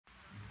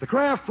The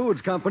Kraft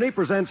Foods Company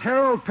presents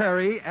Harold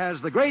Perry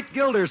as the Great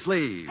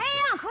Gildersleeve. Hey,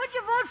 Unc, who'd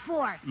you vote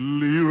for?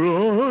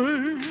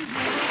 Leroy.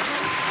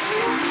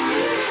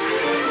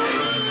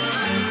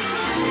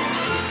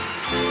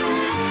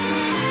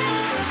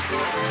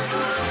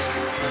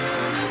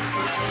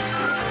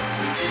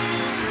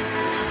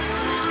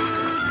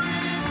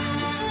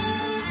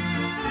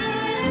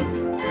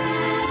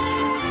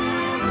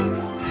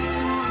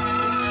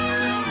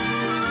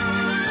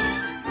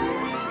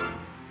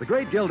 The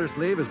Great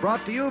Gildersleeve is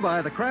brought to you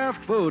by the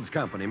Kraft Foods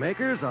Company,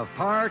 makers of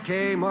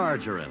Parquet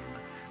margarine.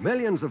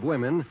 Millions of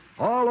women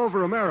all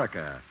over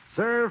America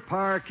serve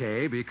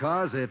Parquet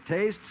because it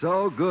tastes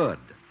so good.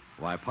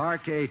 Why,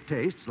 Parquet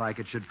tastes like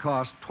it should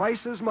cost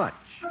twice as much.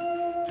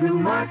 To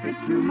market,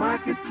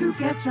 to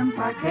get some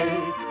Parquet.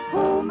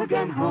 Home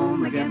again,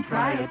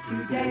 try it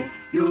today.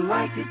 You'll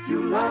like it,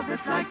 you'll love it,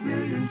 like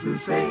millions who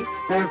say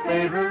their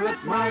favorite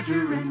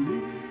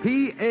margarine.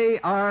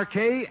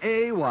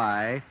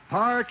 Parkay,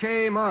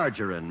 Parquet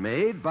margarine,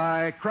 made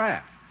by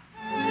Kraft.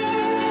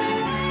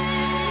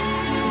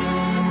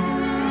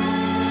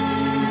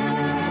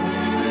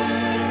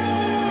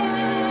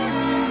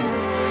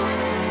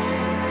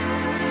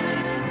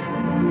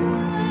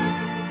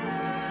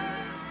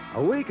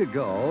 A week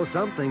ago,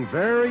 something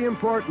very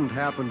important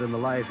happened in the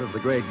life of the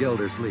Great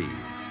Gildersleeve.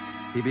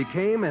 He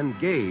became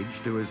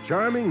engaged to his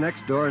charming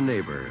next-door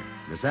neighbor,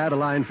 Miss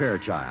Adeline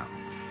Fairchild.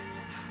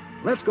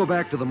 Let's go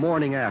back to the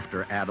morning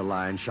after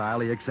Adeline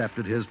shyly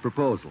accepted his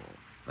proposal.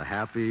 The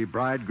happy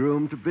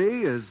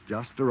bridegroom-to-be is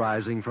just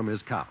arising from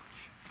his couch.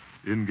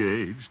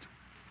 Engaged?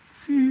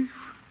 See?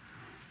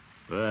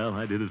 Well,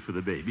 I did it for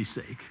the baby's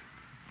sake.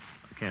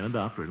 I can't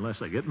adopt her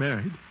unless I get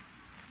married.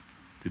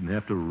 Didn't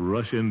have to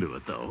rush into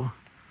it, though.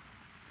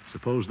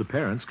 Suppose the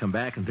parents come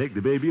back and take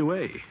the baby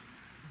away.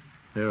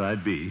 There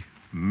I'd be,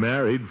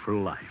 married for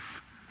life.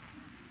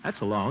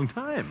 That's a long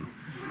time.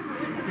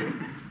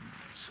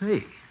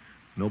 Say,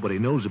 nobody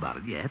knows about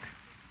it yet.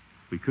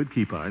 We could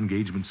keep our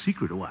engagement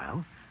secret a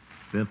while.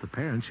 Then if the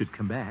parents should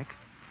come back...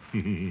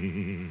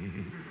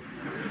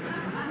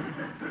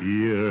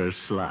 You're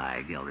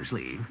sly,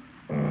 Gildersleeve.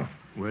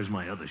 Where's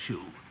my other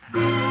shoe?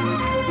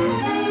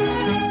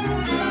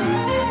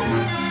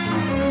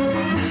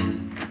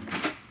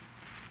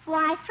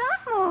 Why,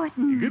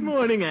 Throckmorton. Good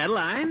morning,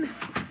 Adeline.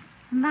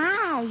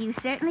 My, you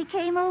certainly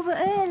came over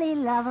early,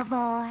 lover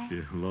boy.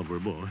 Yeah, lover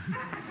boy.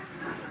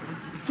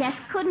 Just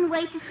couldn't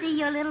wait to see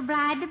your little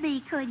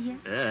bride-to-be, could you?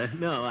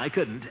 No, I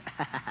couldn't.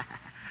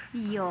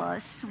 You're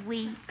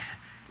sweet.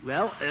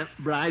 Well,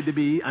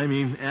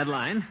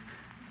 Adeline,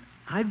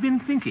 I've been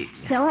thinking.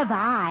 So have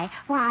I.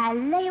 Why, I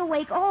lay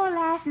awake all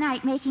last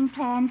night making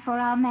plans for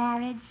our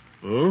marriage.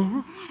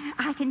 Oh?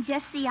 I can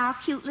just see our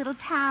cute little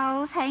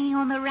towels hanging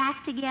on the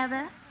rack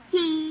together.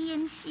 He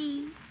and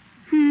she.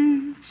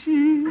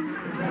 She.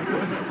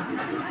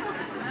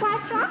 Why,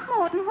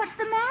 Throckmorton, what's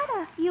the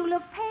matter? You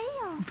look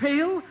pale.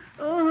 Pale?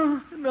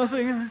 Oh,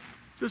 nothing.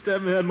 Just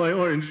haven't had my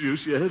orange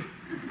juice yet.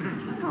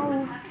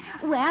 Oh,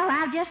 well,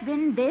 I've just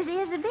been busy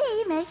as a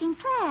bee making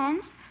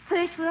plans.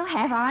 First, we'll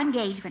have our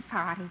engagement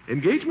party.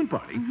 Engagement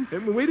party?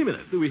 Wait a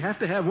minute. Do we have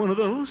to have one of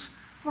those?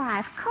 Why,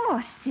 of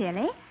course,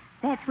 silly.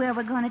 That's where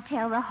we're going to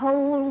tell the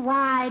whole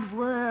wide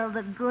world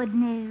the good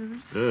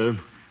news.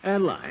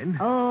 Adeline.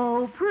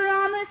 Oh,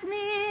 promise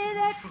me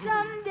that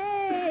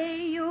someday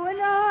you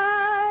and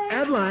I...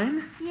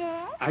 Adeline?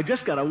 Yes? I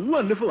just got a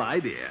wonderful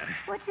idea.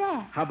 What's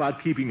that? How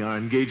about keeping our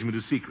engagement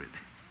a secret?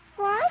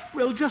 What?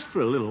 Well, just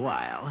for a little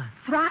while.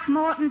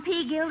 Throckmorton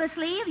P.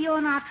 Gildersleeve, you're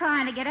not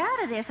trying to get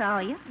out of this,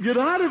 are you? Get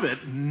out of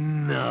it?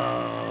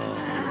 No.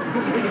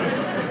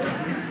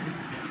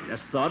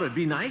 Just thought it'd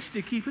be nice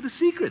to keep it a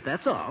secret,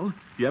 that's all.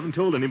 You haven't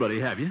told anybody,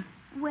 have you?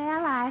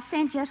 Well, I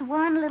sent just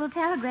one little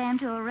telegram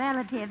to a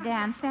relative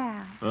down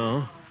south.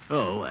 Oh,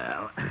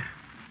 well.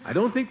 I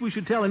don't think we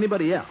should tell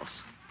anybody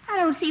else. I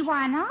don't see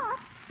why not.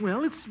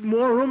 Well, it's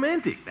more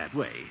romantic that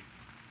way.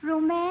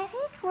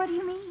 Romantic? What do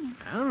you mean?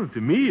 Well,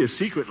 to me, a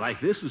secret like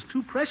this is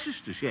too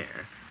precious to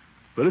share.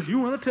 But if you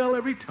want to tell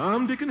every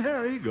Tom, Dick, and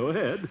Harry, go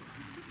ahead.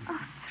 Oh,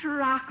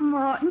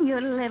 Throckmorton, you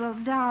little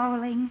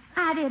darling.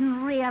 I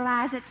didn't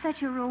realize that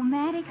such a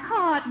romantic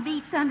heart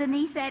beats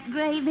underneath that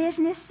gray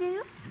business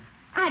suit.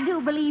 I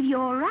do believe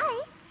you're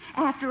right.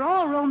 After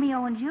all,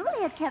 Romeo and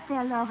Juliet kept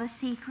their love a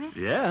secret.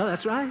 Yeah,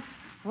 that's right.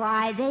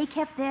 Why, they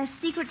kept their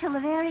secret till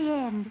the very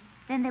end.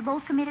 Then they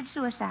both committed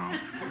suicide.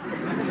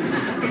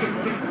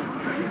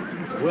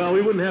 Well,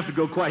 we wouldn't have to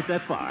go quite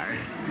that far.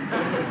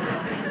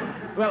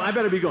 Well, I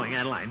better be going,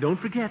 Adeline. Don't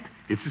forget,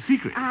 it's a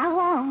secret. I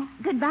won't.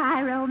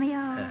 Goodbye,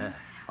 Romeo.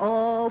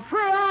 Oh,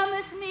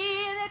 promise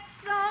me that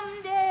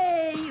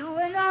someday you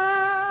and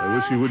I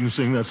wish you wouldn't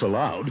sing that so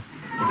loud.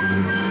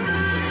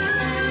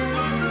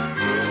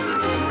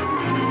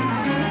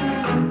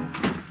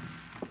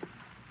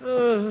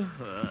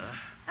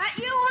 That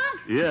you,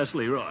 Unc? Yes,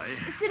 Leroy.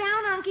 Sit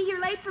down, Unky.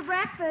 You're late for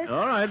breakfast.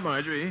 All right,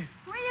 Marjorie.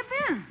 Where you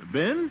been?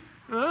 Ben?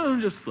 Oh,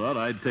 just thought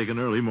I'd take an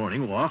early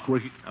morning walk,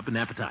 working up an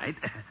appetite.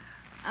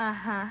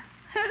 Uh-huh.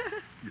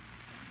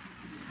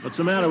 What's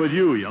the matter with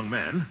you, young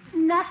man?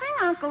 Nothing,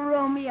 Uncle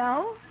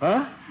Romeo.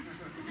 Huh?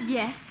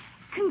 Yes.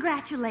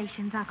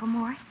 Congratulations, Uncle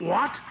Mort.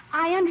 What?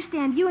 I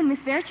understand you and Miss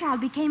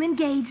Fairchild became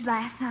engaged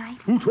last night.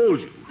 Who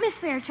told you? Miss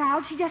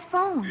Fairchild, she just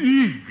phoned.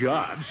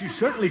 God, she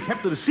certainly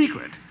kept it a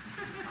secret.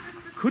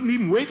 Couldn't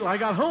even wait till I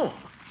got home.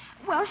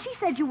 Well, she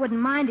said you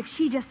wouldn't mind if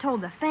she just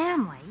told the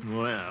family.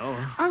 Well...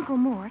 Uncle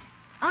Mort,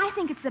 I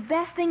think it's the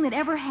best thing that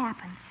ever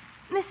happened.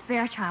 Miss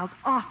Fairchild's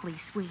awfully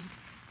sweet.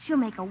 She'll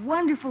make a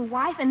wonderful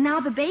wife, and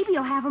now the baby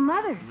will have a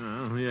mother.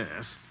 Well,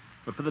 yes.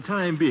 But for the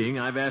time being,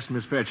 I've asked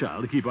Miss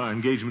Fairchild to keep our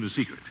engagement a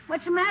secret.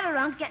 What's the matter,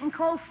 Unc? Getting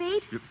cold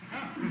feet?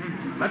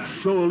 Let's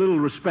show a little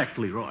respect,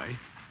 Leroy.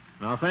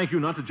 Now, thank you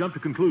not to jump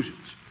to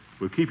conclusions.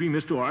 We're keeping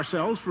this to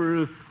ourselves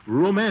for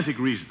romantic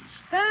reasons.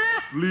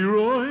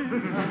 Leroy?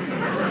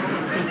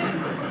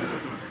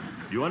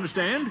 You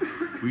understand?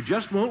 We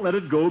just won't let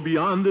it go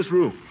beyond this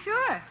room.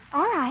 Sure.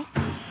 All right.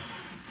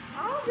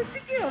 Oh,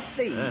 Mr.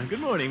 Gildersleeve. Good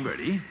morning,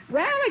 Bertie.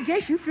 Well, I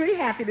guess you're pretty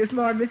happy this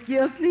morning, Miss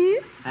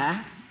Gildersleeve.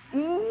 Huh?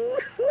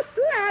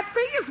 I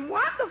think it's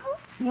wonderful.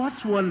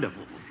 What's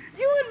wonderful?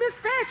 You and Miss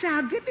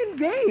Fairchild getting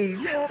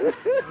engaged.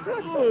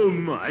 Oh,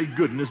 my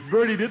goodness.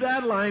 Bertie, did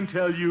Adeline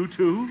tell you,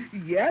 too?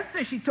 Yes,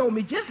 sir. She told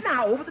me just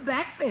now over the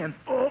back fence.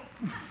 Oh.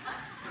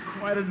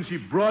 Why didn't she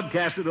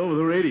broadcast it over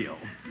the radio?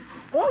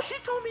 Oh, she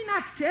told me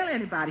not to tell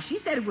anybody. She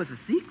said it was a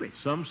secret.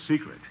 Some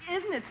secret.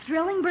 Isn't it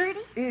thrilling,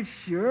 Bertie? It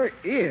sure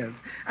is.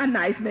 A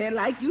nice man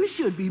like you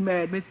should be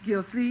married, Miss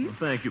Gildersleeve. Well,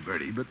 thank you,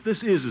 Bertie, but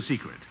this is a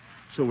secret.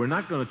 So we're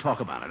not going to talk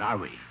about it, are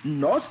we?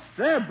 No,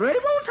 sir. Bertie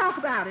won't talk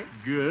about it.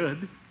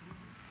 Good.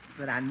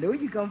 But I know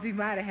you're going to be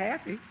mighty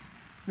happy.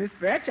 Miss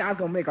Fairchild's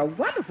going to make a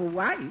wonderful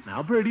wife.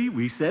 Now, Bertie,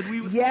 we said we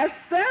would... Yes,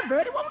 sir.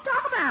 Bertie won't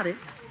talk about it.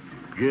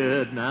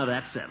 Good. Now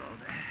that's settled.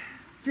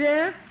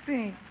 Just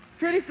think.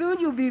 Pretty soon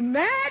you'll be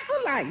married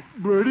for life.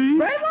 Bertie?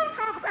 Bertie won't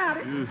talk about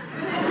it.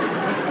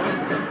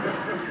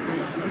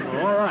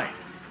 All right.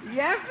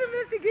 Yes, sir,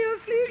 Mr.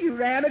 Gildersleeve. You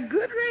ran a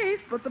good race,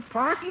 but the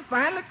parson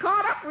finally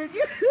caught up with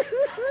you.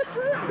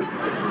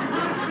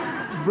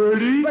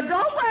 Bertie? But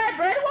don't worry,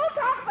 Bertie won't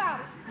talk about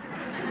it.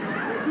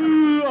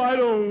 I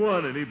don't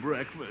want any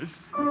breakfast.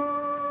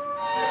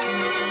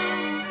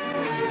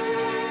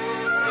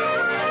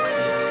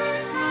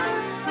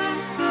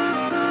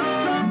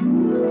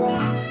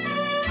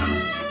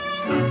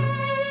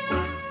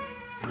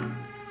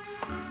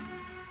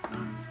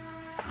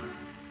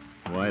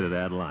 Why did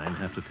Adeline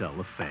have to tell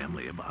the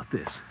family about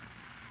this?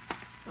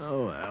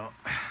 Oh, well,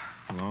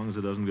 as long as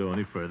it doesn't go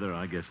any further,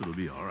 I guess it'll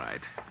be all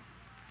right.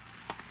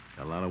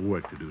 Got a lot of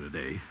work to do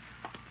today.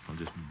 I'll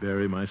just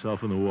bury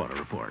myself in the water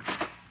report.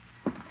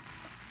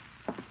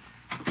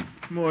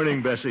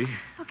 Morning, Bessie.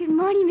 Oh, good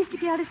morning, Mr.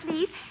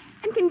 Gildersleeve.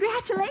 And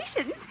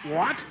congratulations.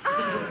 What?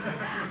 Oh,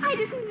 I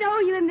didn't know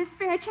you and Miss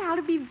Fairchild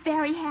would be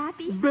very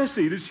happy.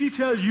 Bessie, did she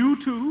tell you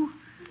too?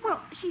 Well,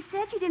 she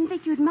said she didn't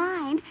think you'd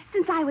mind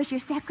since I was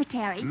your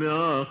secretary.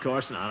 No, of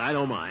course not. I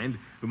don't mind.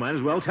 We might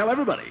as well tell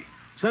everybody.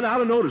 Send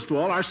out a notice to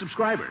all our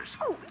subscribers.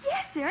 Oh,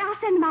 yes, sir. I'll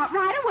send them out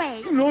right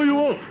away. No, you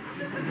won't.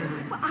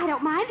 Well, I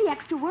don't mind the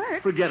extra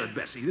work. Forget it,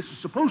 Bessie. This is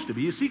supposed to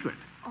be a secret.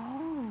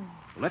 Oh.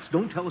 Let's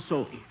don't tell a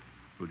soul.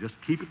 We'll just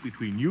keep it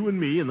between you and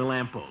me and the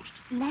lamppost.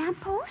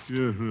 Lamppost?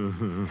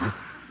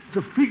 It's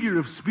a figure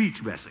of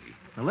speech, Bessie.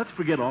 Now, let's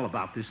forget all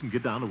about this and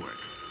get down to work.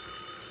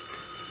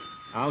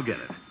 I'll get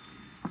it.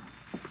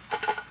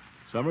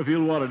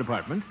 Summerfield Water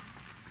Department.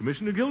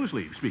 Commissioner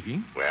Gildersleeve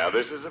speaking. Well,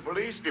 this is the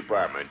police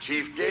department.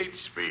 Chief Gates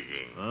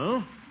speaking.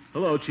 Oh?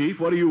 Hello, Chief.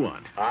 What do you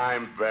want?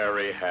 I'm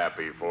very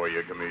happy for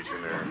you,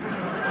 Commissioner.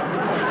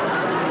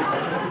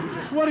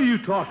 What are you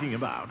talking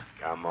about?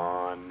 Come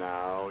on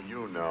now,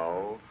 you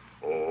know.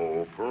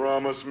 Oh,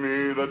 promise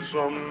me that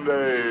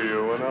someday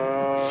you and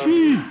I...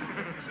 Chief!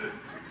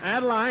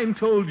 Adeline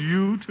told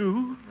you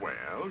to?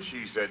 Well,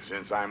 she said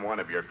since I'm one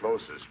of your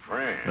closest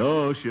friends.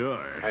 Oh,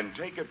 sure. And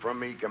take it from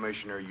me,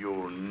 Commissioner,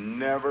 you'll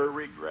never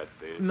regret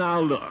this. Now,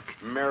 look.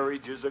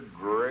 Marriage is a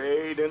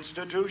great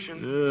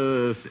institution.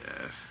 Yes,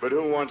 yes. But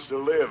who wants to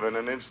live in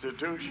an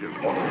institution?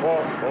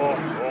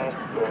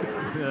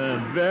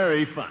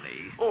 Very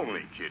funny.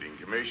 Only kidding,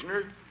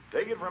 Commissioner.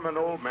 Take it from an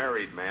old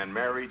married man.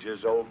 Marriage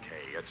is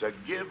okay. It's a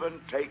give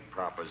and take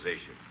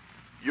proposition.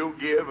 You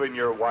give and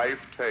your wife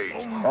takes.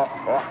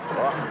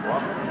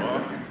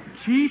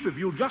 Chief, if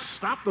you'll just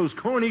stop those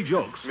corny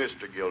jokes.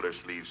 Mr.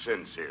 Gildersleeve,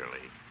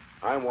 sincerely,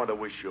 I want to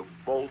wish you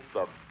both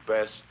the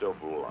best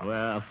of luck.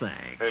 Well,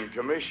 thanks. And,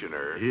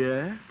 Commissioner...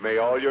 Yeah? May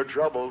all your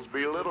troubles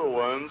be little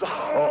ones.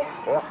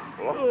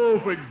 Oh,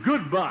 for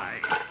goodbye.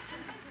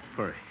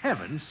 For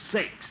heaven's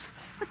sakes.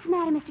 What's the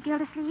matter, Mr.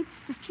 Gildersleeve?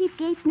 Does Chief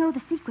Gates know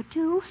the secret,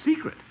 too?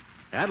 Secret?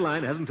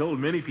 Adeline hasn't told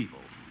many people.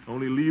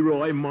 Only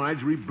Leroy,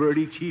 Marjorie,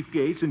 Bertie, Chief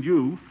Gates, and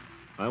you.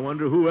 I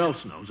wonder who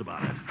else knows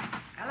about it.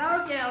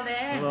 Hello, Gildy.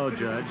 Hello,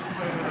 Judge.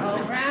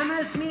 Oh,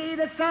 promise me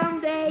that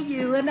someday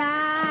you and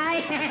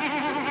I...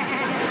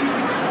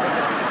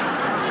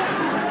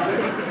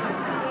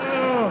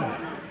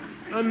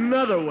 Oh,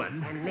 another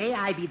one. And may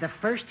I be the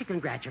first to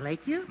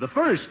congratulate you? The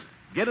first.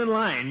 Get in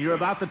line. You're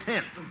about the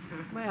 10th.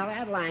 Well,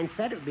 Adeline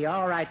said it would be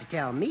all right to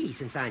tell me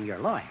since I'm your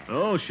lawyer.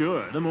 Oh,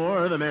 sure. The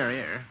more, the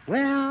merrier.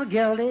 Well,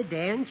 Gildy,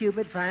 Dan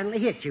Cupid finally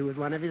hit you with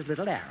one of his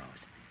little arrows.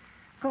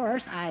 Of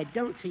course, I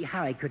don't see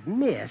how he could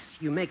miss.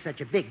 You make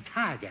such a big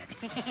target.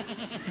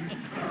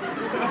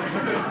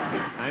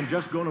 I'm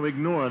just going to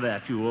ignore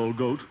that, you old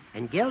goat.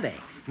 And Gildy,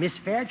 Miss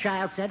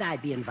Fairchild said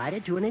I'd be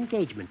invited to an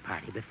engagement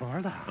party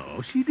before long.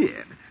 Oh, she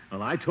did.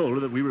 Well, I told her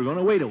that we were going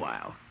to wait a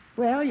while.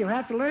 Well, you'll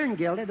have to learn,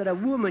 Gildy, that a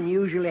woman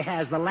usually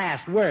has the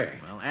last word.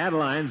 Well,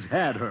 Adeline's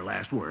had her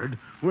last word.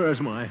 Where's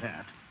my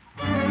hat?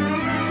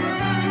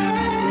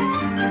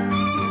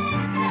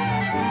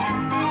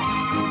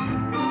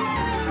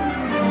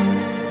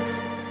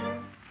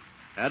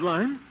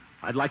 Adeline,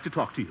 I'd like to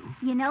talk to you.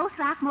 You know,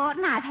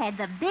 Throckmorton, I've had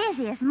the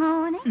busiest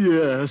morning.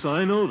 Yes,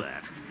 I know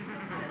that.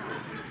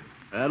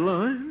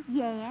 Adeline,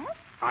 Yes?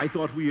 I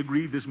thought we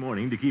agreed this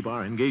morning to keep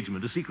our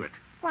engagement a secret.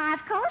 Why, of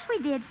course we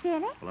did,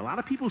 silly. Well, a lot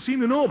of people seem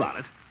to know about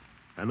it,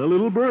 and the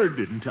little bird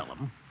didn't tell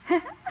them.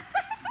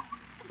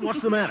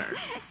 What's the matter?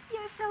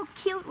 You're so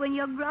cute when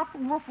you're gruff.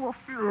 Woof, woof.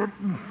 Oh,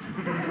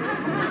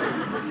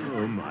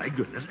 my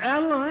goodness.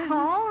 Adeline.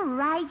 All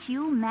right,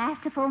 you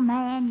masterful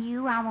man,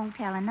 you. I won't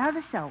tell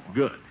another soul.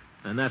 Good.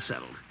 And that's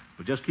settled.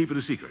 We'll just keep it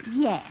a secret.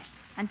 Yes,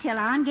 until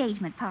our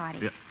engagement party.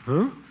 Yeah.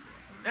 Huh?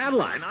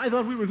 Adeline, I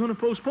thought we were going to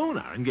postpone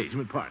our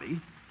engagement party.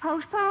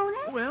 Postpone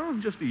it? Well,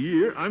 just a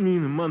year. I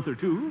mean, a month or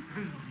two.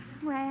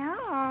 Well,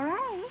 all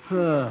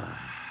right.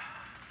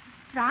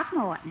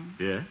 Throckmorton,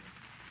 Yeah?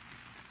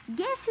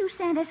 guess who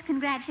sent us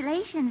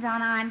congratulations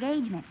on our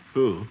engagement?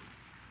 Who?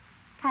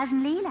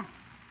 Cousin Leela.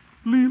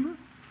 Leela?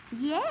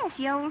 Yes,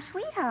 your old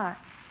sweetheart.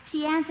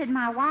 She answered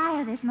my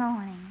wire this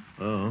morning.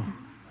 Oh.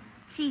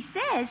 She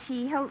says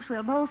she hopes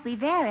we'll both be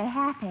very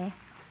happy.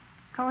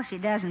 Of course, she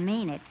doesn't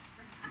mean it.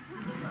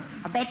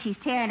 I bet she's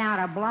tearing out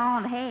her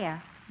blonde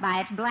hair by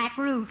its black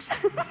roots.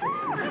 Aren't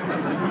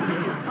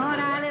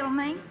I, little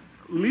mink?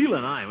 Leela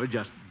and I were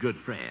just good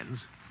friends.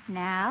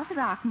 Now,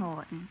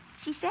 Throckmorton,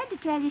 she said to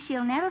tell you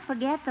she'll never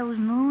forget those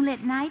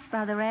moonlit nights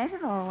by the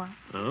reservoir.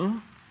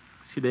 Oh?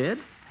 She did?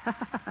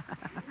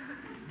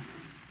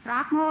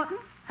 Throckmorton,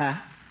 Huh?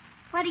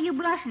 what are you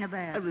blushing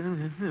about?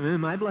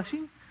 Am I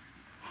blushing?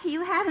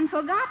 You haven't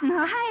forgotten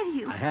her, have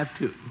you? I have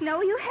too.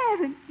 No, you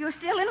haven't. You're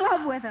still in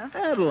love with her.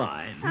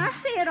 Adeline. I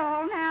see it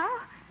all now.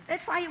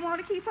 That's why you want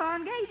to keep our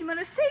engagement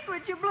a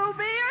secret, you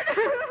bluebeard.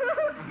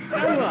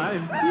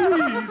 Adeline,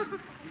 please.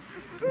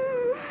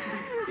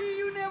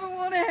 You never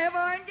want to have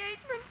our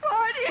engagement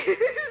party.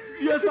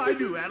 Yes, I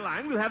do,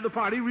 Adeline. We'll have the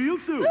party real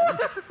soon.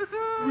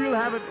 We'll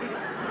have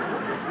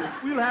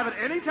it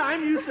any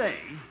time you say.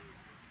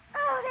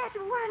 Oh, that's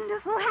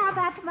wonderful. How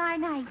about tomorrow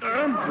night?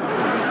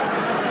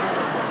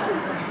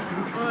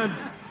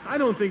 I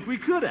don't think we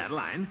could,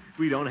 Adeline.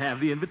 We don't have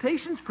the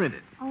invitations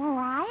printed. Oh,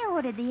 I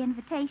ordered the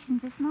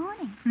invitations this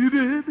morning. You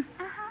did?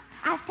 Uh-huh.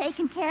 I've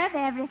taken care of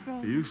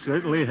everything. You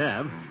certainly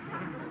have.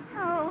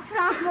 Oh,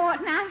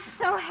 Throckmorton, I'm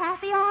so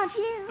happy, aren't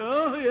you?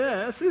 Oh,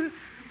 yes.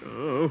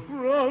 Oh,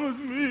 promise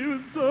me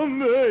that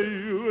someday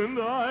you and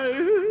I...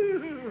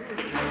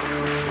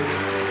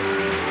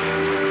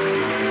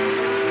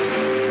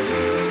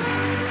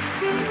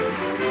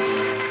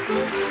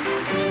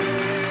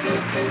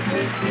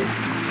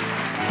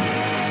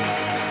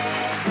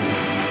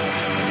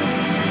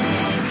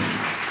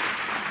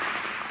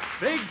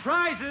 Big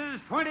prizes,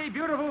 20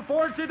 beautiful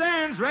Ford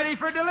sedans ready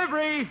for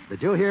delivery.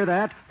 Did you hear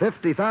that?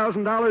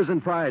 $50,000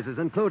 in prizes,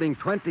 including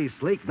 20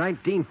 sleek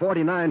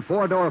 1949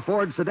 four-door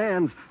Ford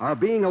sedans, are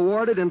being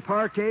awarded in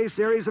Parquet's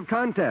series of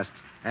contests.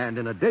 And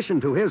in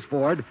addition to his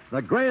Ford,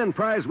 the grand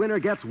prize winner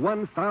gets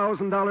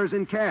 $1,000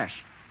 in cash.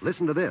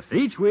 Listen to this.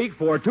 Each week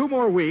for 2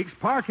 more weeks,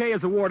 Parquet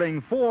is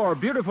awarding 4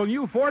 beautiful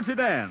new Ford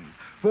sedans,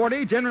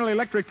 40 General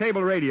Electric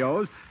table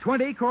radios,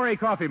 20 Corey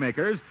coffee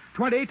makers,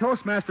 20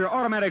 Toastmaster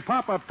automatic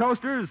pop-up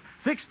toasters,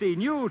 60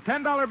 new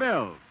 $10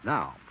 bills.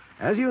 Now,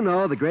 as you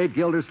know, the great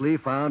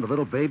Gildersleeve found a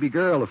little baby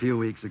girl a few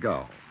weeks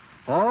ago.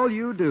 All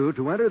you do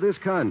to enter this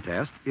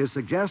contest is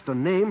suggest a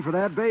name for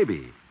that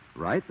baby.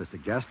 Write the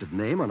suggested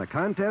name on a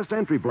contest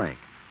entry blank.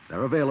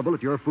 They're available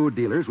at your food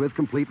dealers with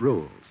complete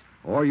rules.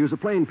 Or use a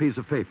plain piece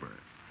of paper.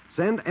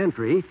 Send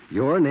entry,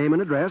 your name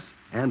and address,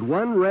 and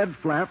 1 red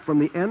flap from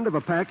the end of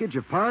a package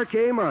of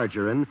Parquet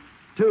margarine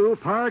to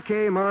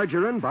Parquet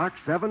Margarine, Box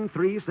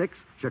 736,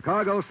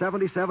 Chicago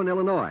 77,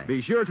 Illinois.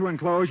 Be sure to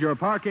enclose your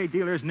Parquet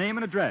dealer's name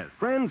and address.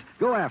 Friends,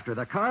 go after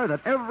the car that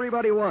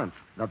everybody wants,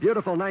 the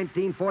beautiful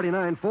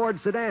 1949 Ford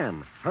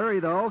sedan. Hurry,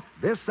 though.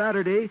 This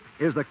Saturday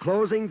is the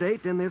closing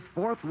date in this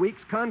 4th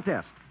week's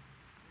contest.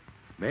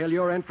 Mail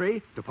your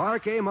entry to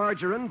Parquet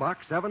Margarine,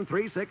 Box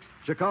 736,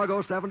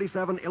 Chicago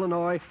 77,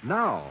 Illinois,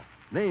 now.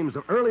 Names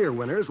of earlier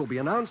winners will be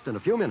announced in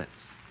a few minutes.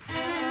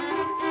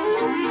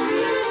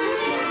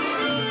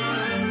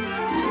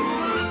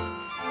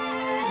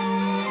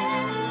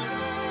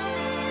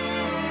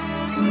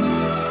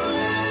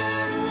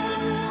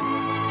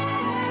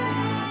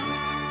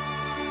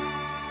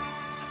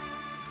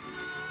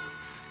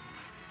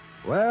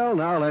 Well,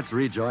 now let's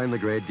rejoin the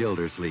great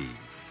Gildersleeve.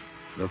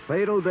 The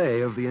fatal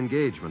day of the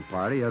engagement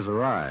party has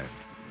arrived.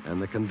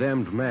 and the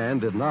condemned man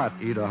did not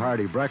eat a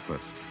hearty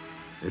breakfast.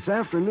 It's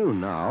afternoon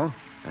now,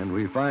 and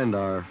we find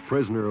our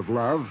prisoner of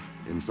love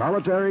in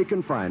solitary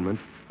confinement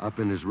up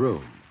in his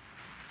room.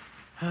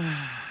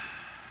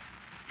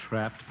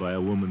 Trapped by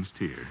a woman's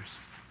tears.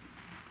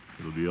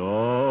 It'll be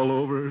all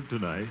over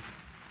tonight.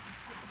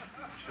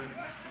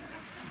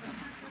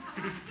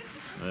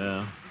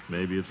 Well,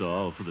 maybe it's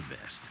all for the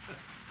best.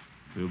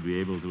 We'll be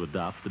able to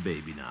adopt the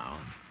baby now.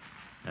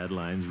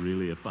 Adeline's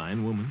really a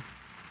fine woman.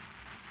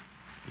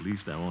 At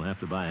least I won't have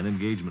to buy an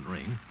engagement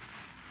ring.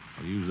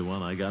 I'll use the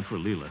one I got for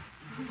Leela.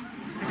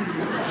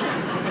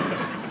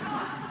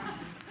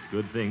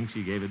 Good thing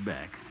she gave it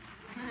back.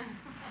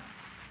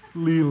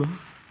 Leela.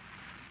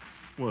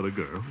 What a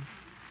girl.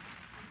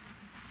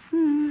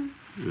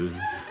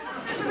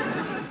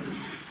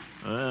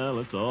 Well,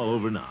 it's all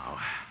over now.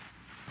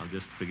 I'll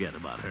just forget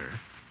about her.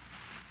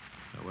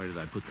 Now, where did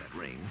I put that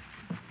ring?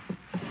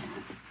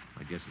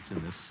 I guess it's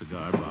in this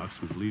cigar box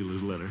with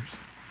Leela's letters.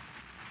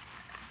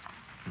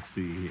 Let's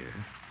see here.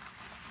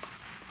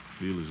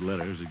 Leela's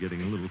letters are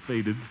getting a little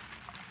faded,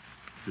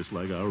 just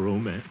like our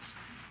romance.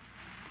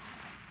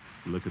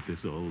 Look at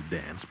this old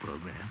dance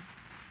program.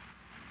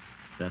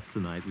 That's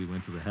the night we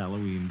went to the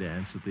Halloween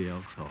dance at the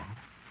Elks Hall.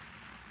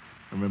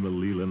 I remember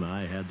Leela and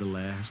I had the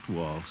last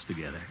waltz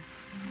together.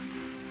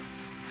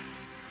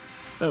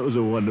 That was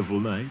a wonderful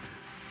night.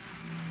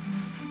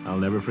 I'll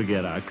never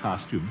forget our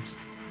costumes.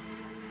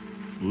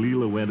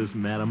 Leela went as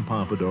Madame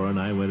Pompadour and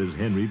I went as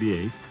Henry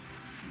VIII.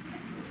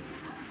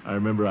 I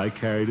remember I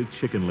carried a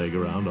chicken leg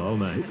around all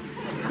night.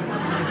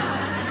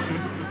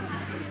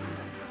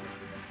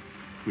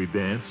 We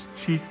danced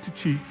cheek to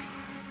cheek,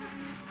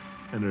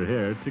 and her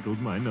hair tickled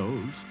my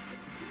nose.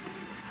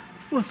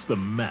 What's the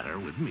matter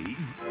with me?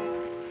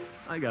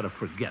 I gotta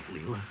forget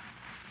Leela.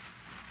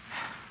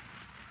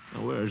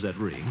 Now, where's that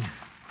ring?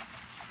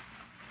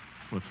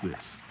 What's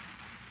this?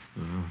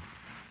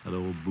 That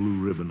old blue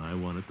ribbon I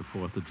won at the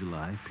 4th of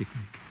July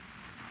picnic.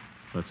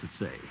 What's it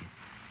say?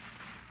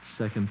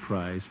 Second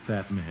prize,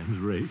 fat man's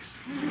race.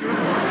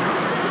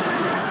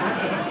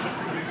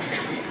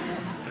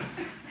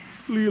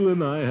 Leela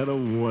and I had a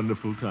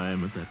wonderful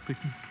time at that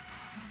picnic.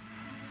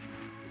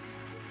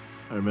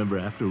 I remember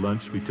after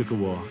lunch we took a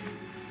walk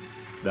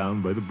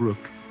down by the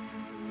brook.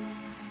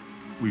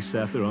 We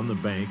sat there on the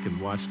bank and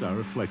watched our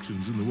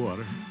reflections in the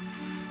water.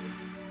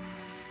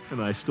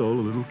 And I stole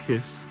a little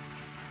kiss,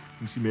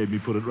 and she made me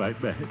put it right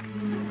back.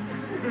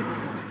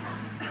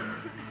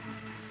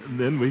 And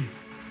then we...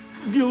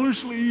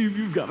 Gildersleeve,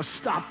 you've got to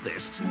stop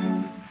this.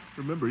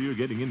 Remember, you're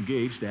getting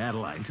engaged to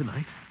Adeline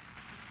tonight.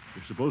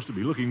 You're supposed to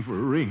be looking for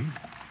a ring.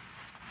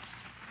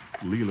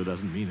 Leela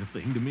doesn't mean a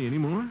thing to me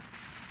anymore.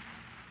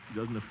 It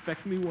doesn't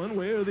affect me one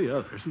way or the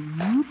other. So,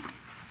 whoop.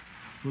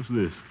 What's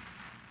this?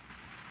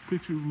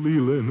 Picture of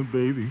Leela in a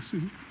bathing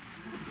suit.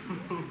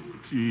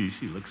 Gee,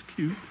 she looks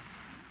cute.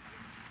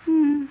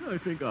 I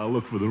think I'll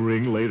look for the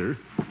ring later.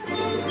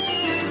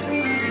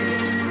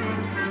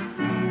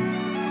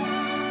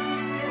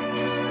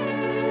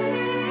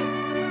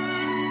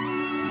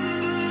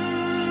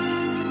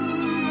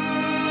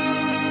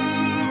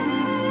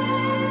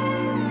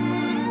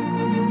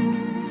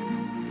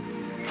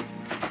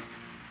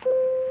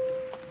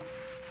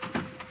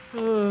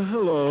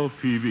 Hello,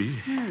 Peavy.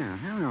 Yeah,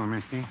 hello,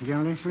 Mr.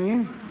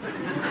 Gildersleeve.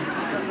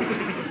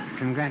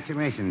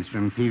 Congratulations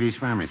from Peavy's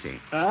Pharmacy.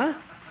 Huh?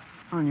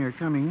 On your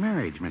coming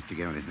marriage, Mr.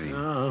 Gildersleeve.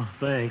 Oh,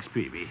 thanks,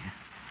 Peavy.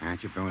 I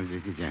suppose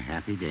this is a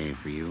happy day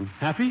for you.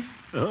 Happy?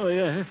 Oh,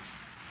 yes.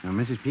 Now,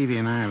 Mrs. Peavy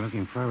and I are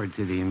looking forward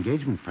to the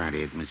engagement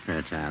party at Miss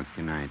Fairchild's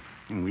tonight.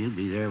 And we'll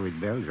be there with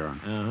bells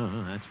on.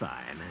 Oh, that's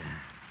fine.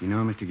 You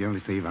know, Mr.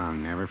 Gildersleeve, I'll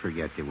never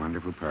forget the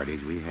wonderful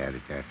parties we had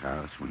at that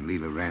house when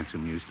Leela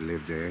Ransom used to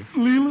live there.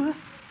 Leela?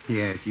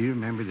 Yes, you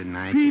remember the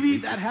night... Peavy,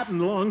 that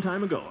happened a long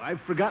time ago.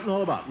 I've forgotten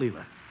all about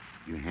Leela.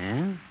 You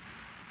have?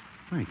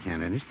 I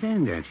can't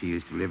understand that. She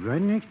used to live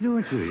right next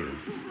door to you.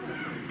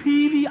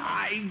 Peavy,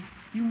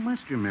 You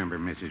must remember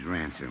Mrs.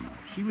 Ransom.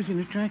 She was an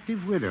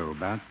attractive widow,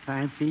 about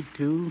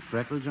 5'2",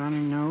 freckles on her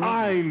nose.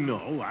 I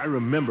know. I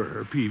remember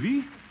her,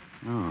 Peavy.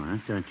 Oh,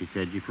 I thought you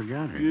said you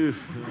forgot her. Yes.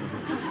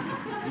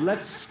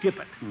 Let's skip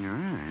it. All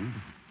right.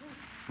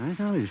 I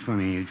thought it was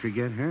funny you'd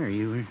forget her.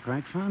 You were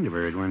quite fond of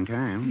her at one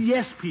time.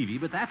 Yes, Peavy,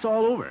 but that's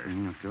all over.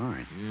 Of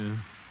course. Yeah.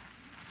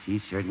 She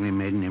certainly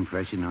made an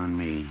impression on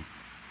me.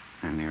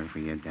 I'll never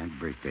forget that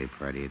birthday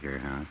party at her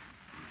house.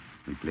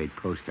 We played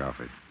post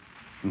office.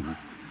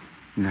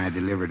 And I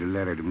delivered a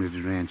letter to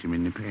Mrs. Ransom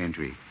in the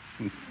pantry.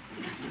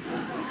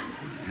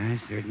 I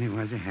certainly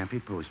was a happy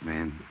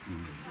postman.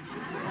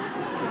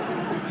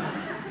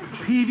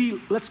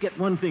 Peavy, let's get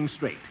one thing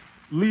straight.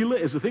 Leela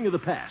is a thing of the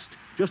past.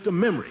 Just a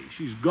memory.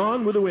 She's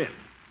gone with the wind.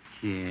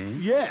 Yes?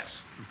 Yes,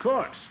 of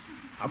course.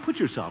 Now, put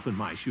yourself in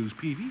my shoes,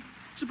 Peavy.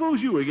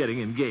 Suppose you were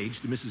getting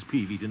engaged to Mrs.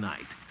 Peavy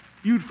tonight.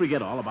 You'd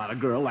forget all about a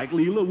girl like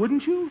Leela,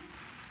 wouldn't you?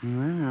 Well,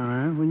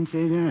 I wouldn't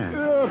say that.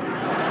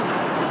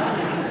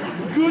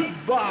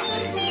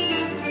 Goodbye.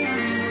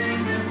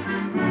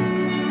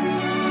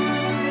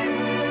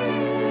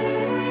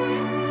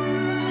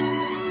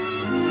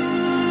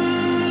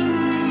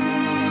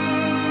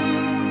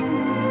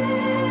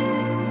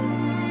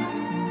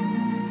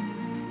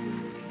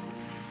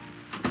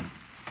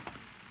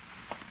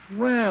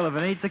 Well, if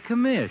it ain't the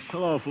commish.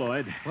 Hello,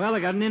 Floyd. Well, I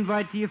got an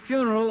invite to your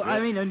funeral. I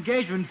mean,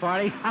 engagement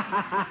party.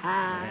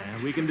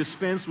 Yeah, we can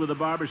dispense with the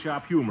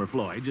barbershop humor,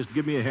 Floyd. Just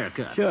give me a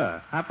haircut.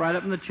 Sure. Hop right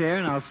up in the chair,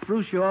 and I'll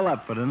spruce you all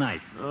up for the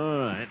night. All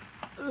right.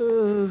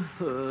 Oh,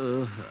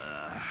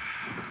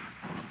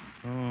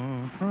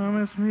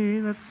 promise me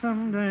that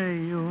someday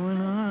you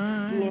and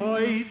I...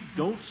 Floyd,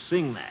 don't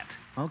sing that.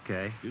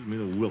 Okay. Gives me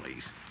the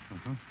willies.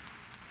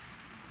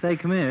 Say,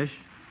 commish,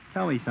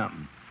 tell me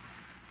something.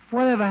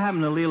 Whatever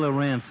happened to Leela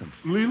Ransom?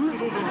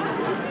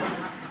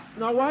 Leela?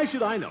 Now, why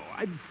should I know?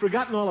 I'd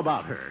forgotten all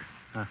about her.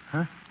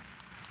 Uh-huh.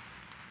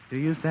 You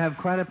used to have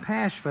quite a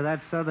pash for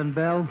that Southern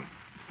belle.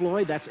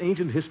 Floyd, that's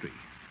ancient history.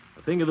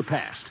 A thing of the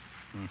past.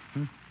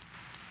 Mm-hmm.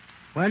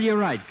 Well, you're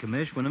right,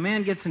 commish. When a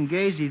man gets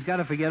engaged, he's got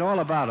to forget all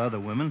about other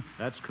women.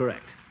 That's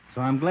correct. So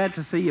I'm glad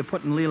to see you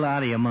putting Leela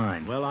out of your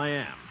mind. Well, I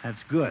am. That's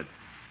good.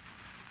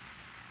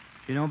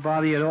 She don't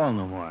bother you at all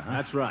no more, huh?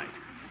 That's right.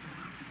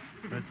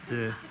 But,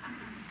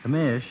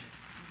 commish,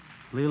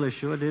 Leela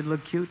sure did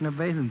look cute in a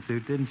bathing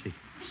suit, didn't she?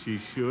 She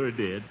sure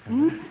did.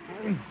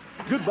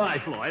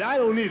 Goodbye, Floyd. I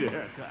don't need a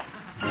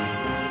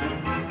haircut.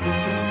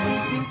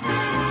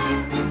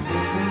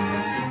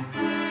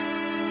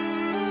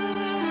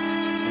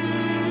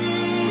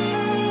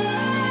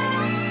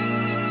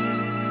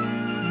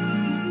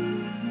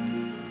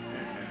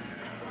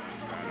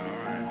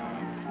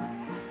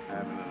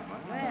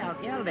 Well,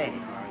 Gildy,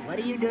 what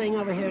are you doing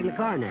over here in the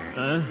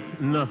corner?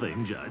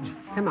 Nothing, Judge.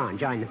 Come on,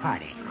 join the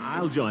party.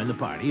 I'll join the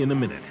party in a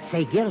minute.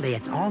 Say, Gildy,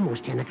 it's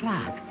almost 10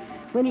 o'clock.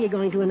 When are you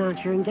going to announce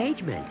your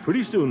engagement?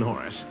 Pretty soon,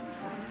 Horace.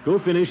 Go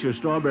finish your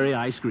strawberry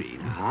ice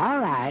cream. All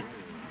right.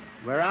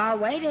 We're all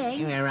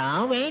waiting. We're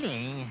all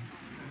waiting.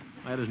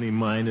 Why doesn't he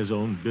mind his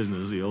own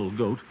business, the old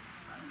goat?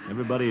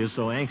 Everybody is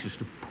so anxious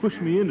to push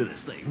me into this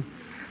thing.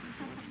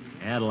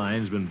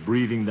 Adeline's been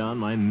breathing down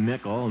my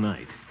neck all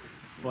night.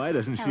 Why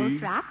doesn't she... Oh,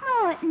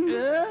 Throckmorton.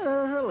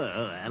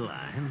 Hello,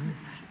 Adeline.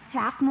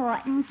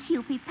 Throckmorton,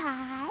 Cupid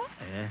Pie.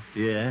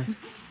 Yes?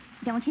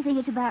 Don't you think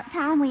it's about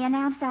time we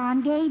announced our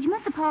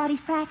engagement? The party's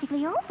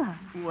practically over.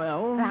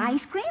 Well... The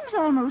ice cream's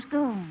almost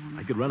gone.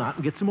 I could run out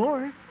and get some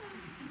more.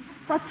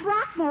 Well,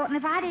 Throckmorton,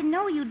 if I didn't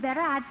know you'd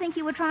better, I'd think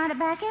you were trying to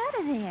back out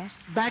of this.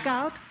 Back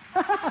out?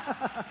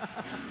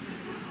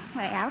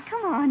 Well,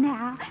 come on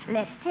now.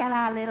 Let's tell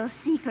our little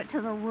secret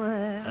to the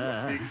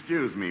world.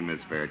 Excuse me,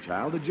 Miss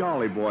Fairchild. The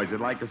Jolly Boys would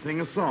like to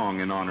sing a song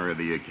in honor of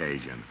the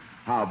occasion.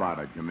 How about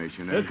it,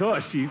 Commissioner? Of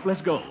course, Chief.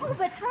 Let's go. Oh,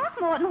 but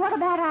Throckmorton, what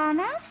about our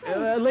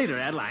announcement? Later,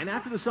 Adeline,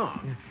 after the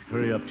song.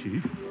 Hurry up,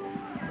 Chief.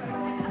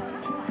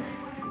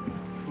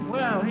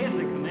 Well, here's the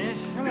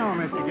commish. Hello,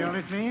 Mr.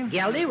 Gildersleeve.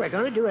 Gildy, we're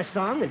going to do a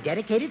song that's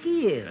dedicated to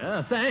you.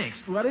 Thanks.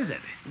 What is it?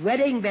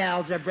 Wedding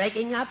bells are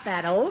breaking up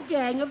that old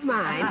gang of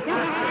mine.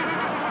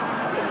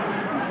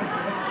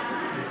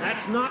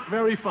 That's not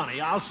very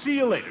funny. I'll see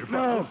you later, No,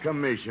 fellas.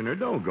 Commissioner,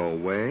 don't go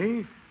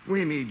away.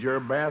 We need your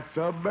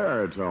bathtub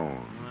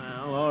baritone.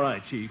 Well, all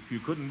right, Chief. You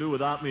couldn't do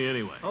without me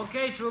anyway.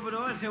 Okay,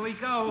 troubadours, here we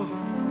go.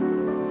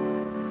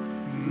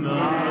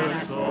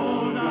 Not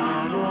so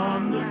down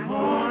on the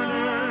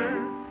corner,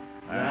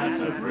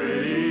 that's a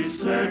pretty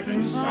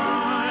certain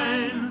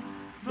sign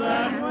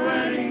that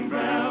wedding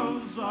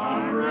bells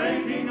are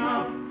breaking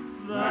up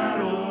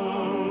that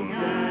old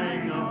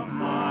gang of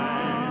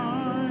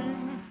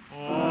mine.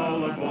 All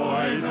the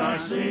boys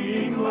are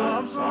singing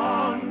love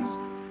songs.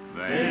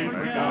 They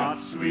forgot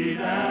sweet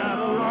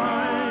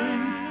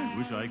Adeline.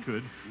 Wish I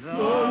could.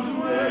 Those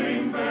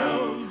wedding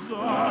bells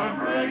are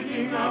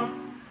breaking up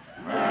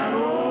that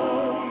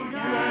old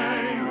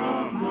gang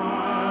of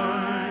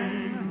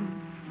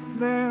mine.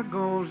 There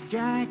goes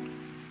Jack,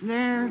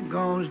 there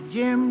goes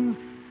Jim,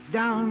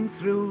 down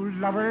through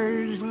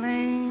Lover's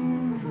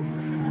Lane.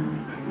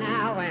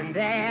 Now and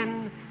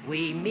then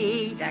we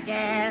meet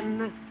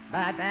again,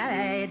 but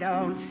they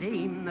don't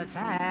seem the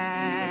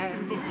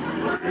same.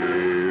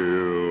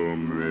 He'll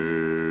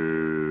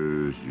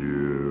miss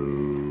you.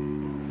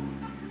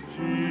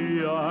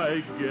 Gee,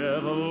 I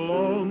get a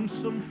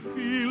lonesome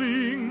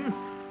feeling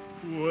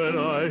when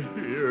I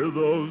hear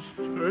those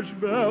church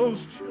bells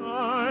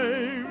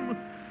chime.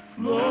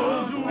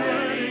 Those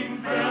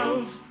wedding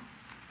bells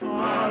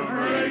are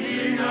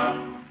breaking up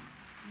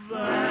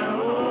that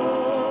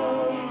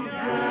old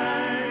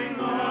gang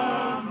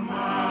of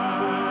mine.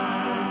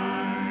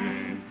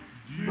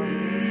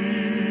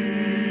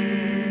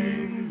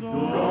 Ding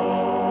dong.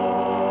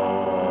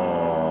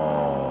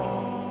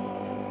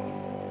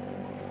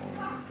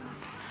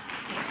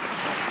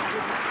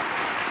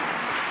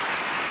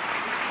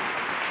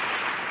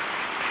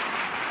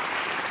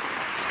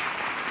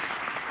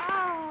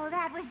 Oh,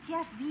 that was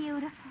just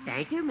beautiful.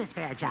 Thank you, Miss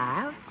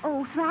Fairchild.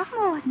 Oh,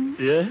 Throckmorton,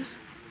 Yes?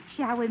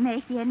 shall we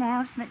make the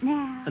announcement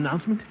now?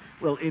 Announcement?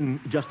 Well, in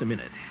just a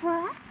minute.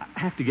 What? I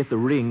have to get the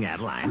ring,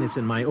 Adeline. It's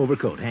in my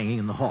overcoat hanging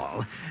in the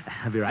hall.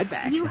 I'll be right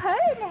back. You hurry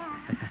now.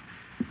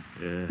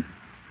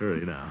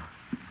 Hurry now.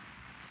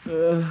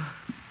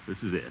 This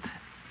is it.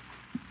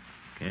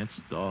 Can't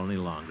stall any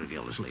longer,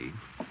 Gildersleeve.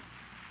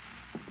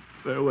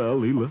 Farewell,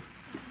 Leela.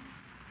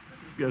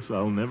 Guess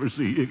I'll never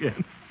see you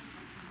again.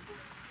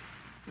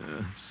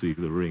 Let's see,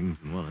 the ring's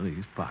in one of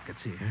these pockets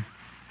here.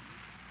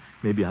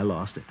 Maybe I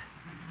lost it.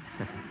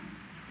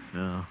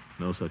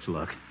 No such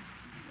luck.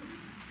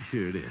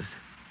 Here it is.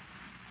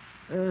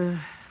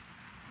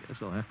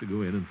 Guess I'll have to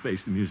go in and face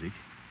the music.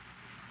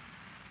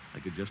 I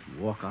could just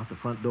walk out the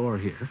front door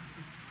here,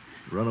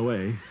 run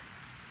away.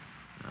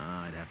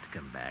 I'd have to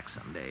come back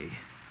someday,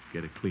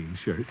 get a clean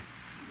shirt.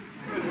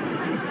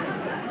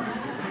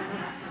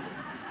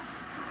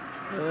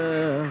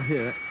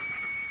 Here.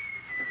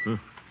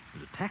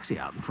 There's a taxi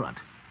out in front.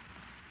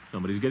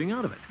 Somebody's getting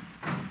out of it.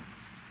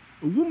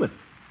 A woman.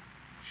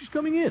 She's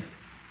coming in.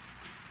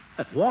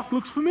 That walk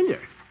looks familiar.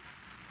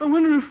 I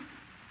wonder if...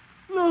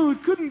 No,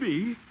 it couldn't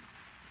be.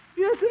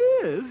 Yes,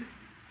 it is.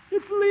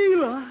 It's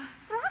Leela.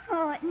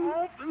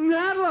 Throckmorton. Oh,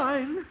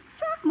 Adeline.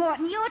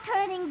 Throckmorton, you're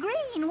turning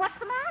green. What's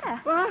the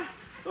matter? What?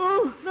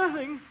 Oh,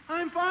 nothing.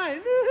 I'm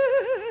fine.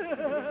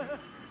 Oh,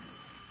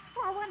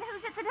 I wonder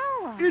who's at the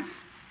door.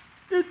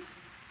 It's...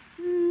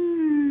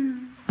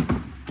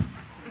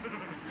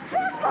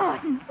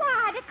 Throckmorton! Why,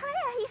 I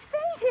declare he's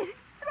fainted.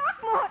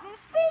 Throckmorton,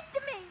 speak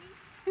to me.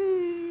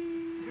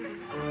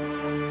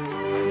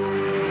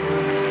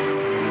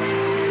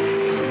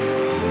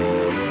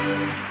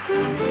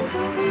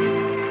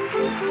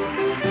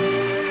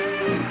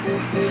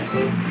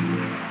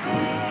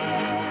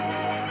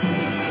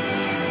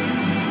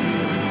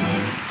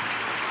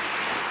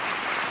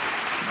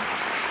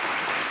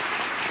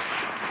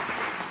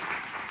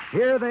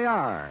 Here they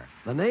are,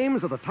 the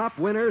names of the top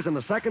winners in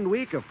the second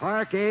week of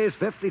Parquet's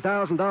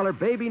 $50,000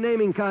 baby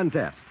naming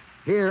contest.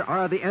 Here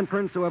are the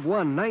entrants who have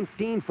won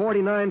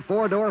 1949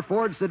 four-door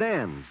Ford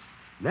sedans.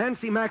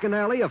 Nancy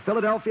McAnally of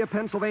Philadelphia,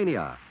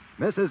 Pennsylvania.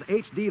 Mrs.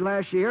 H.D.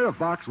 Lashier of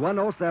Box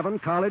 107,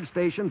 College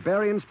Station,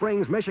 Berrien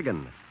Springs,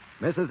 Michigan.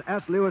 Mrs.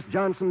 S. Lewis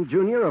Johnson,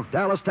 Jr. of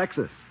Dallas,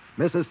 Texas.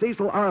 Mrs.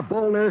 Cecil R.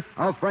 Bollner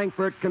of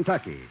Frankfort,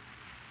 Kentucky.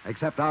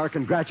 Accept our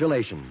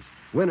congratulations.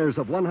 Winners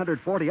of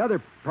 140 other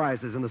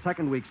prizes in the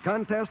second week's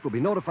contest will be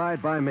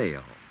notified by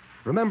mail.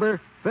 Remember,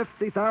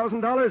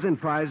 $50,000 in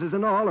prizes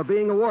in all are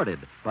being awarded,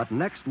 but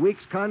next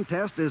week's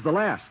contest is the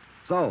last.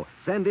 So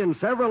send in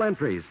several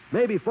entries,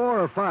 maybe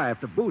 4 or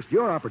 5, to boost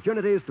your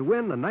opportunities to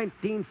win the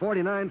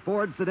 1949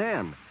 Ford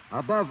sedan.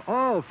 Above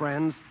all,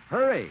 friends,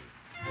 hurry.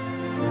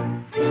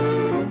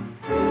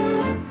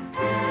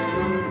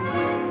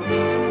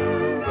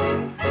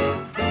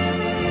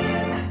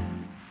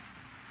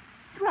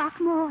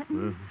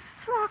 Throckmorton.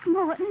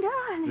 Throckmorton,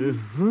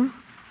 darling.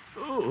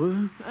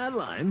 Oh,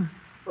 Adeline,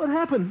 what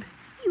happened?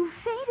 You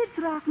fainted,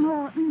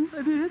 Throckmorton.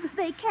 I did?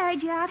 They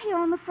carried you out here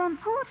on the front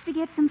porch to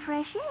get some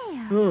fresh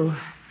air. Oh,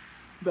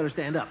 better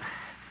stand up.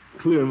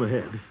 Clear my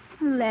head.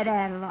 Let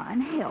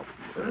Adeline help.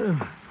 There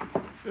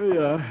you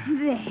are.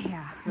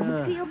 There.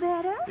 You feel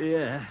better?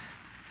 Yes.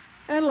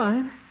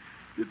 Adeline,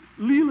 did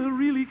Leela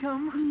really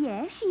come?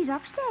 Yes, she's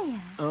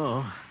upstairs.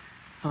 Oh,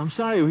 I'm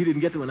sorry we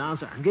didn't get to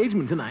announce our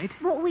engagement tonight.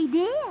 But we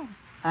did.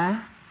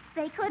 Huh?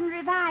 They couldn't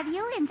revive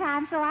you in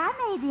time, so I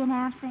made the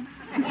announcement.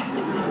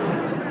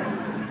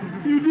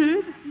 You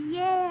did?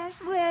 Yes,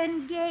 we're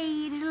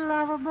engaged,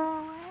 lover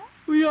boy.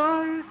 We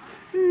are?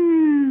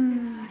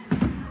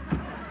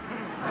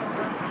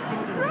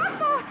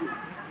 Throckmorton!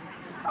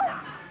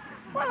 Oh,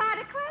 well, I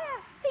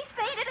declare, he's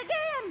fainted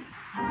again.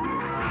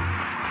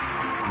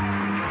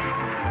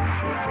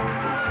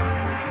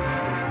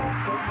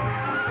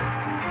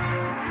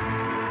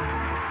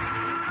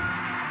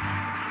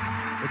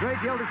 The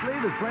Great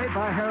Gildersleeve is played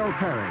by Harold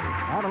Perry.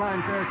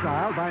 Adeline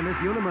Fairchild by Miss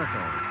Una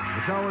Merkel.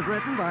 The show was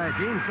written by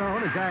Gene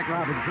Stone and Jack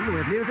Robinson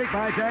with music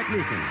by Jack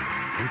Meakin.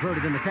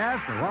 Included in the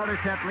cast are Walter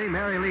Tetley,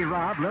 Mary Lee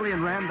Robb,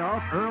 Lillian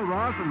Randolph, Earl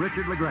Ross, and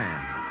Richard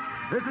LeGrand.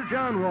 This is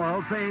John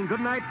Wald saying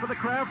goodnight for the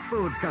Kraft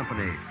Foods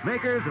Company,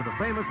 makers of the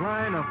famous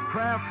line of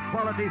Kraft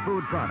quality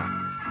food products.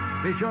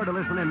 Be sure to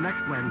listen in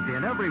next Wednesday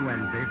and every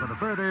Wednesday for the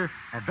further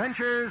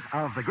adventures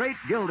of the Great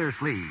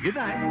Gildersleeve. Good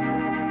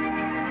night.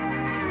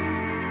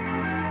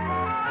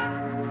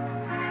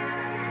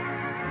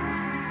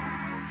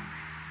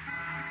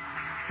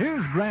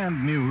 Here's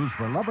grand news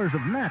for lovers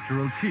of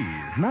natural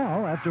cheese.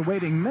 Now, after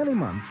waiting many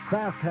months,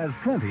 Kraft has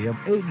plenty of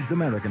aged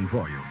American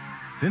for you.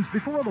 Since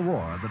before the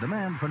war, the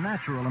demand for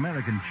natural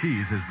American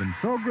cheese has been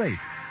so great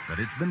that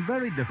it's been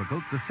very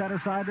difficult to set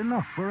aside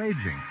enough for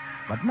aging.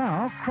 But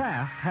now,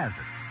 Kraft has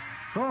it.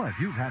 So if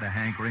you've had a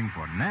hankering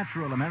for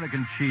natural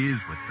American cheese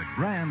with the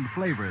grand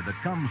flavor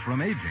that comes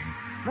from aging,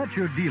 let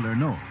your dealer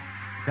know.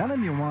 Tell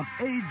him you want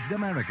aged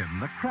American,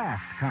 the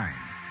Kraft kind.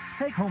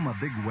 Take home a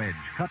big wedge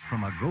cut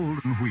from a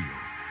golden wheel.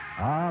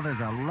 Ah, there's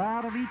a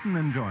lot of eating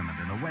enjoyment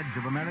in a wedge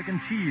of American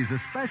cheese,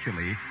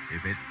 especially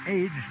if it's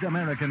aged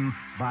American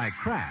by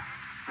Kraft.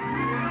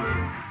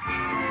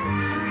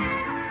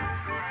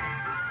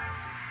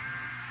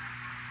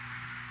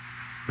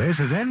 This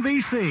is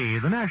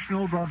NBC, the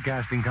National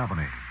Broadcasting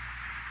Company.